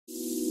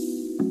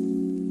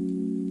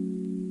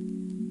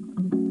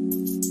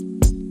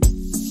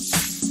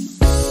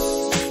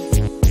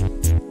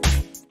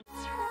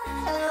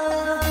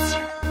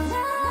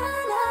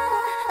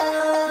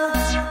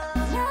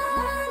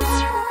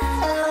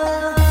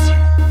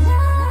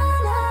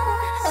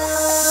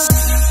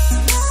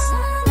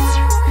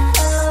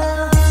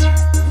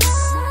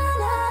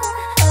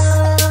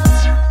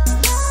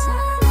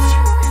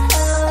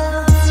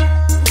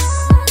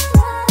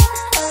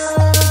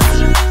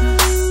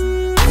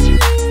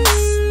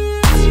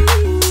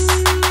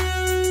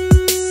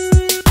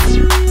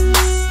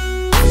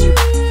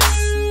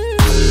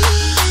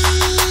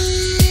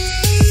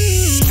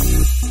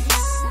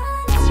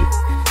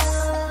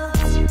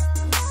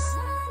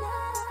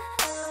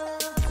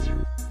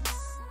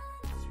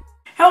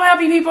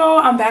up, you people?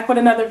 I'm back with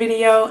another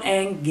video,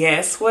 and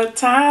guess what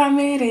time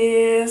it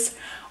is?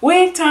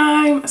 Wig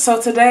time.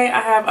 So today I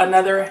have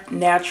another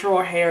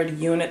natural haired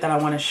unit that I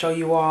want to show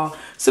you all.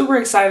 Super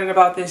excited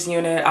about this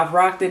unit. I've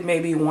rocked it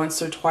maybe once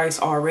or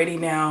twice already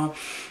now,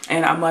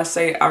 and I must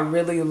say I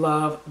really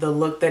love the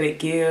look that it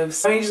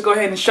gives. Let me just go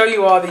ahead and show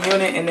you all the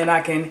unit, and then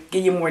I can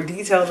give you more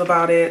details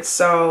about it.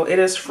 So it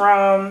is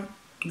from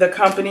the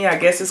company, I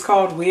guess it's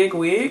called Bijoux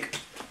Wig.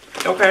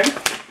 Okay.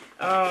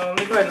 Let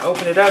me go ahead and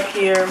open it up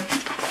here.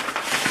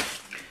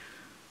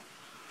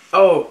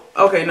 Oh,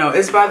 okay, no,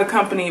 it's by the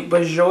company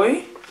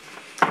Bijoux,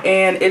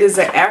 and it is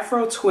an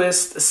Afro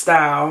twist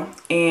style,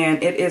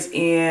 and it is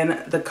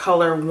in the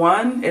color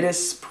 1. It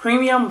is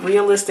premium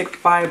realistic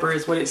fiber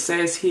is what it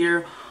says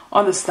here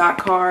on the stock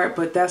card,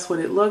 but that's what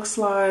it looks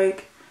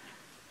like.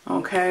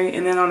 Okay,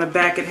 and then on the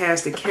back it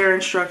has the care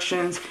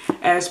instructions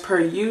as per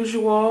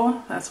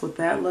usual. That's what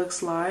that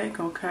looks like.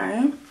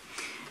 Okay.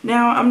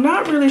 Now, I'm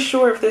not really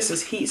sure if this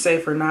is heat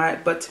safe or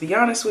not, but to be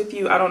honest with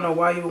you, I don't know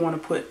why you would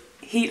want to put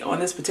heat on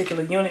this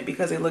particular unit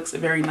because it looks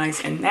very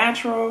nice and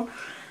natural.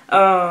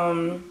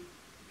 It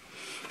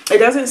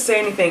doesn't say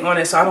anything on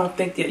it, so I don't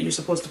think that you're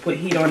supposed to put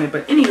heat on it.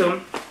 But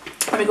anywho,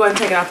 let me go ahead and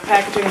take it out the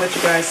packaging and let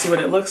you guys see what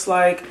it looks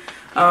like.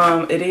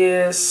 It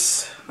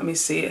is, let me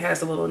see, it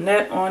has a little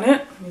net on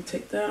it. Let me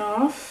take that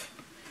off.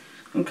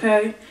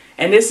 Okay.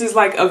 And this is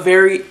like a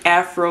very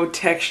Afro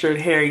textured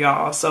hair,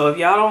 y'all. So if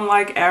y'all don't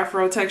like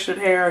Afro textured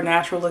hair or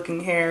natural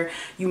looking hair,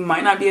 you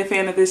might not be a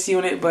fan of this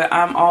unit, but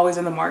I'm always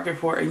in the market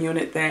for a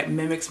unit that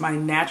mimics my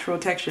natural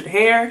textured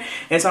hair.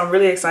 And so I'm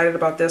really excited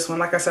about this one.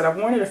 Like I said, I've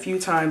worn it a few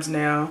times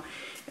now.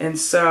 And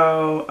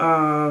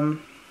so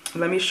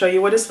let me show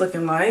you what it's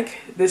looking like.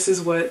 This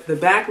is what the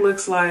back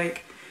looks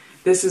like.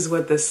 This is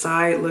what the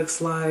side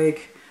looks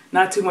like.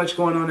 Not too much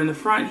going on in the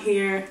front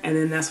here, and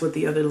then that's what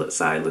the other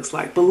side looks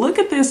like. But look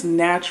at this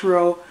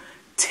natural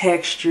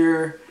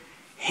texture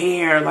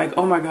hair. Like,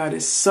 oh my God,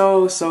 it's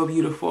so, so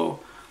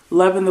beautiful.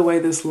 Loving the way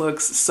this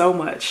looks so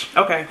much.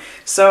 Okay,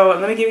 so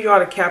let me give you all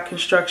the cap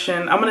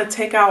construction. I'm gonna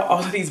take out all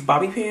of these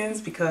bobby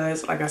pins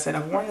because, like I said,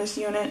 I've worn this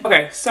unit.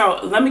 Okay, so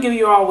let me give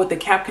you all what the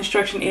cap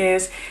construction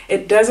is.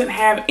 It doesn't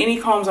have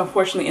any combs,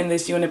 unfortunately, in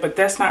this unit, but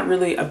that's not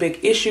really a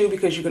big issue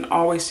because you can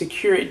always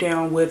secure it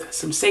down with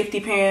some safety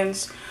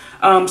pins.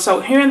 So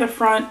here in the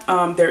front,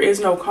 there is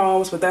no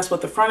combs, but that's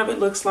what the front of it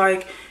looks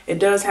like. It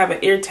does have an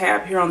ear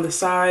tab here on the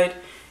side.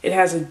 It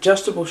has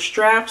adjustable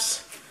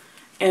straps,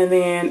 and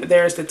then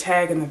there's the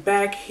tag in the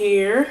back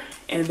here,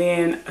 and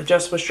then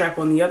adjustable strap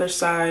on the other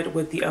side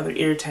with the other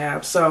ear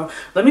tab. So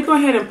let me go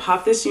ahead and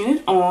pop this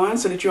unit on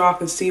so that you all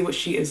can see what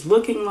she is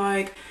looking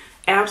like.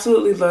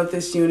 Absolutely love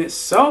this unit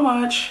so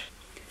much.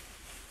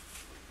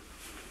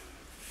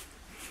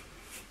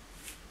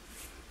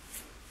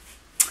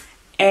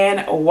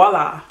 And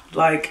voila,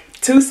 like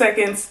 2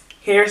 seconds,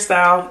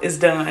 hairstyle is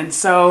done.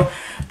 So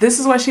this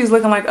is what she's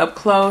looking like up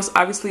close.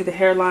 Obviously the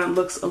hairline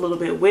looks a little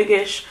bit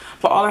wiggish,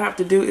 but all I have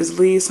to do is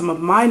leave some of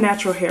my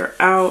natural hair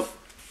out,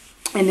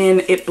 and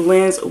then it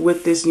blends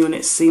with this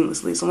unit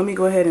seamlessly. So let me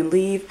go ahead and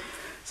leave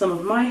some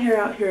of my hair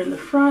out here in the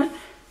front.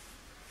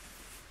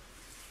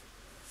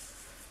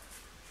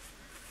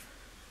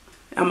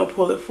 I'm gonna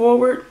pull it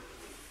forward.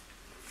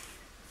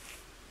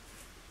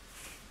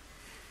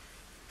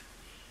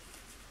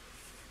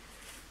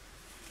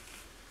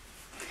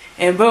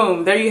 And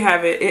boom, there you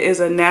have it. It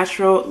is a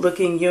natural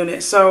looking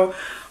unit. So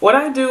what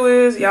I do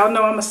is, y'all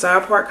know I'm a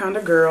side part kind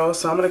of girl.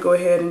 So I'm going to go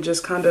ahead and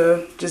just kind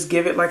of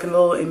give it like a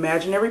little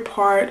imaginary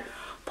part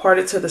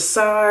it to the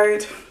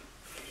side.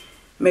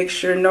 Make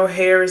sure no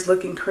hair is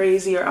looking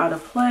crazy or out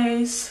of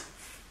place.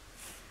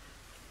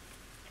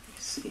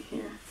 Let's see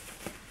here.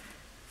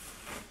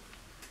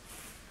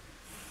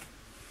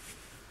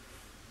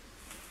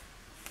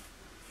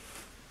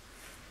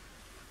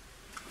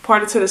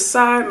 Part it to the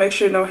side, make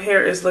sure no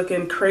hair is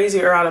looking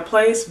crazy or out of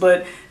place.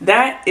 But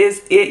that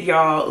is it,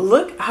 y'all.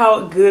 Look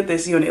how good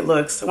this unit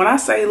looks. When I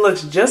say it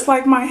looks just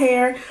like my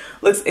hair,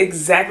 looks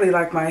exactly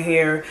like my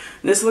hair.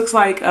 This looks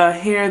like a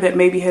hair that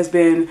maybe has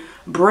been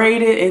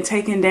braided and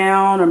taken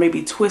down, or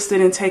maybe twisted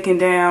and taken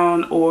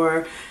down,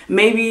 or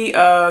maybe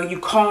you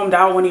combed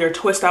out one of your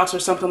twist outs or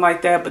something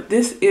like that. But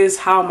this is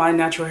how my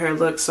natural hair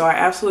looks. So I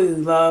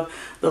absolutely love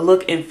the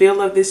look and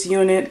feel of this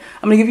unit.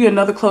 I'm gonna give you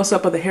another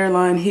close-up of the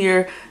hairline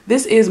here.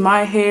 This is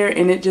my hair,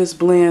 and it just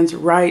blends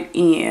right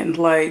in.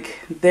 Like,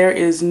 there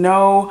is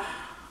no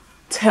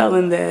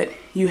telling that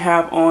you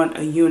have on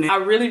a unit. I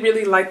really,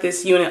 really like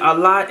this unit a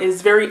lot.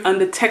 It's very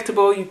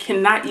undetectable. You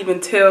cannot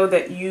even tell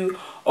that you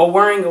are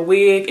wearing a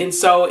wig. And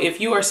so if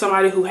you are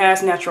somebody who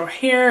has natural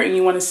hair and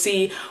you want to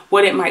see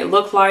what it might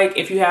look like,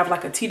 if you have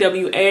like a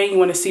TWA, you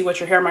want to see what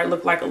your hair might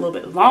look like a little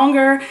bit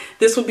longer,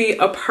 this would be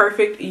a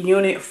perfect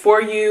unit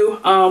for you.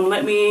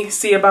 Let me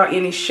see about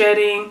any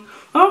shedding.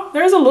 Oh,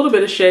 there's a little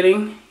bit of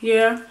shedding.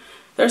 Yeah,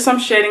 there's some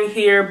shedding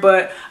here,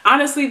 but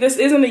honestly, this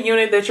isn't a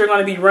unit that you're going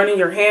to be running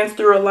your hands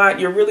through a lot.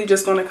 You're really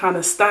just going to kind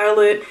of style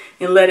it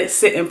and let it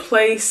sit in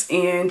place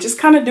and just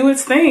kind of do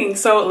its thing.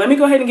 So let me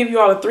go ahead and give you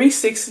all a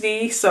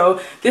 360.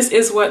 So this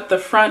is what the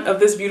front of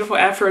this beautiful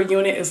Afro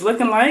unit is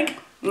looking like.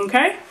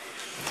 Okay,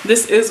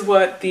 this is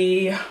what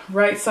the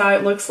right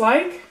side looks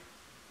like.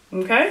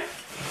 Okay,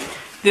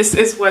 this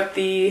is what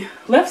the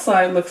left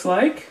side looks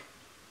like,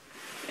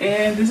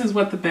 and this is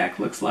what the back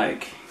looks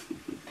like.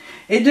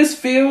 It just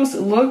feels,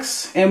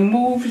 looks, and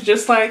moves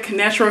just like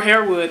natural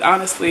hair would,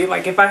 honestly.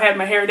 Like if I had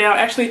my hair down.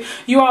 Actually,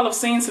 you all have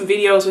seen some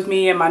videos with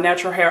me and my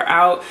natural hair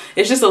out.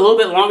 It's just a little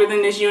bit longer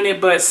than this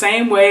unit, but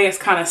same way. It's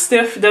kind of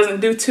stiff, doesn't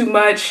do too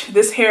much.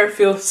 This hair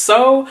feels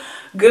so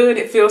good.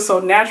 It feels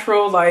so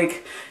natural.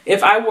 Like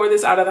if I wore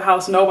this out of the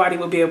house, nobody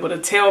would be able to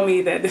tell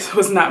me that this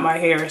was not my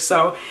hair.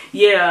 So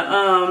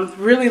yeah,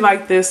 really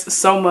like this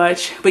so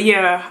much. But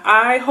yeah,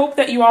 I hope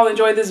that you all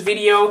enjoyed this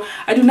video.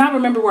 I do not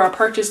remember where I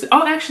purchased it.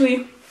 Oh,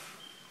 actually,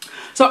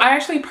 so I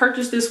actually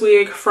purchased this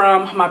wig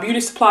from my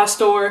beauty supply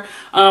store.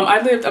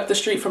 I lived up the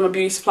street from a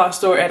beauty supply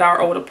store at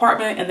our old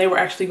apartment, and they were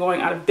actually going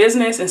out of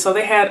business. And so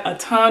they had a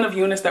ton of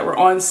units that were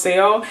on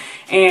sale,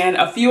 and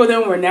a few of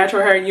them were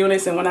natural hair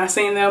units. And when I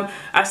seen them,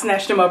 I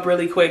snatched them up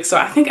really quick. So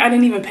I think I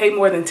didn't even pay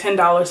more than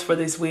 $10 for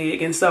this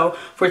wig. And so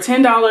for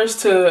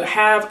 $10 to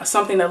have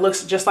something that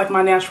looks just like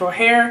my natural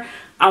hair,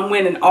 I'm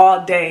winning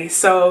all day.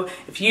 So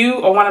if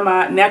you are one of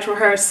my natural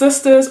hair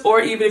sisters,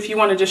 or even if you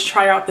want to just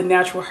try out the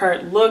natural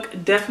hair look,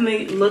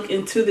 definitely look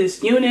into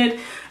this unit.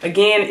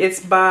 Again, it's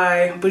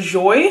by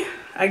Bijoux.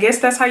 I guess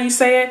that's how you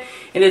say it.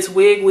 And it's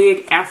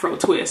Wig Afro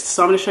Twist.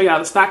 So I'm going to show y'all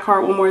the stock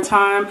card one more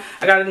time.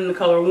 I got it in the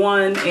color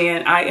 1,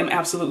 and I am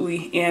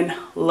absolutely in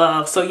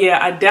love. So yeah,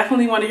 I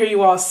definitely want to hear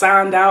you all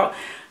sound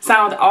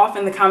off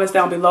in the comments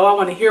down below. I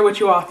want to hear what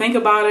you all think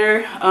about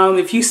her.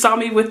 If you saw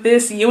me with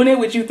this unit,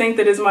 would you think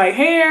that is my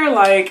hair?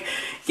 Like,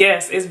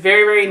 yes, it's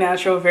very, very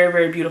natural, very,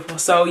 very beautiful.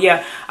 So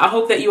yeah, I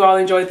hope that you all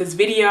enjoyed this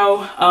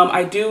video.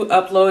 I do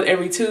upload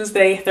every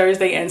Tuesday,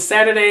 Thursday, and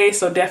Saturday.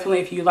 So definitely,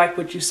 if you like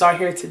what you saw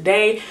here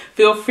today,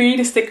 feel free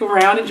to stick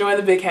around and join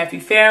the Big Happy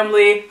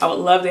family. I would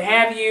love to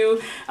have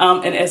you.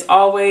 And as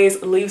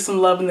always, leave some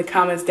love in the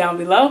comments down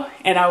below,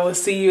 and I will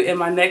see you in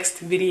my next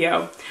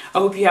video. I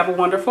hope you have a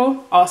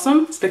wonderful,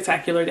 awesome,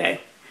 spectacular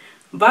day.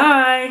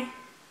 Bye.